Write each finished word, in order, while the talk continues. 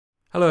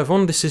Hello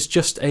everyone, this is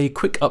just a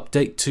quick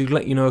update to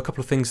let you know a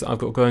couple of things that I've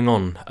got going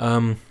on.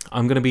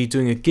 I'm going to be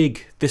doing a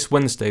gig this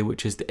Wednesday,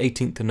 which is the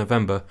 18th of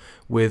November,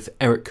 with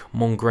Erik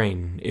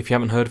Mongrain. If you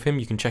haven't heard of him,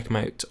 you can check him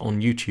out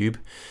on YouTube,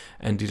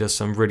 and he does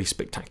some really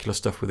spectacular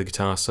stuff with the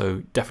guitar,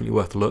 so definitely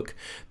worth a look.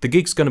 The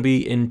gig's going to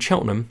be in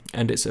Cheltenham,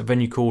 and it's a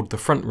venue called The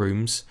Front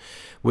Rooms,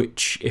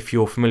 which, if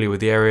you're familiar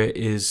with the area,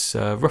 is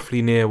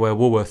roughly near where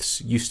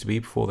Woolworths used to be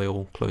before they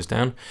all closed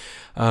down.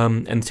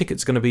 And the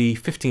ticket's going to be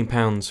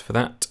 £15 for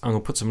that. I'm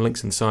going to put some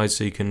links inside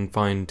so you can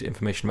find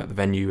information about the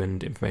venue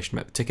and information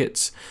about the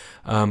tickets.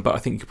 But I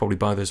think you could probably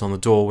buy those on the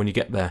door when you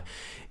get there.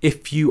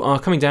 If you are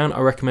coming down, I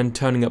recommend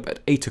turning up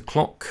at 8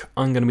 o'clock.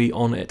 I'm going to be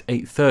on at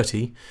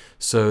 8:30,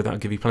 so that'll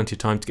give you plenty of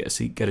time to get a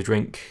seat, get a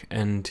drink,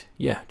 and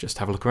yeah, just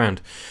have a look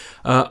around.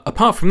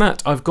 Apart from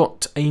that, I've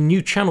got a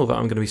new channel that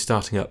I'm going to be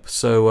starting up.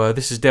 So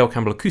this is Dale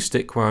Campbell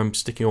Acoustic, where I'm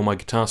sticking all my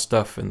guitar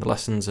stuff and the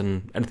lessons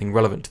and anything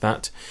relevant to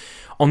that.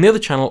 On the other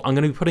channel, I'm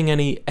going to be putting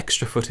any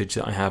extra footage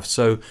that I have.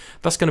 So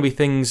that's going to be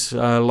things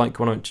like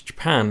when I went to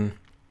Japan.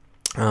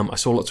 I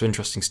saw lots of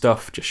interesting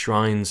stuff, just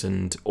shrines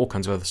and all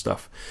kinds of other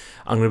stuff.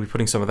 I'm going to be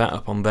putting some of that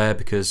up on there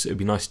because it would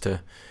be nice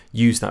to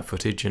use that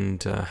footage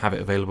and have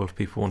it available if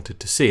people wanted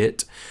to see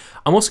it.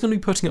 I'm also going to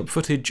be putting up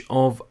footage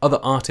of other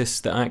artists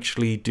that I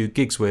actually do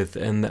gigs with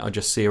and that I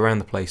just see around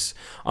the place.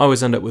 I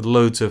always end up with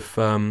loads of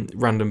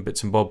random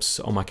bits and bobs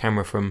on my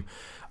camera from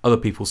other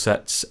people's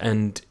sets,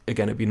 and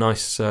again, it'd be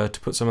nice to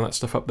put some of that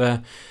stuff up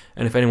there.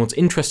 And if anyone's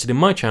interested in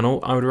my channel,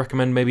 I would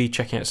recommend maybe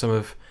checking out some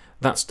of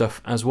that stuff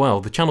as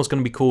well. The channel's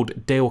going to be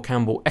called Dale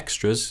Campbell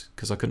Extras,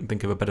 because I couldn't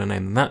think of a better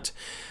name than that.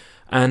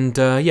 And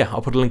yeah,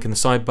 I'll put a link in the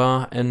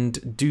sidebar,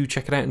 and do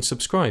check it out and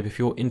subscribe if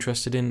you're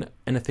interested in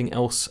anything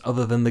else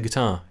other than the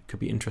guitar. Could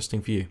be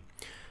interesting for you.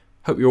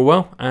 Hope you're all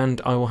well,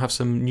 and I will have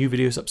some new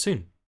videos up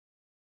soon.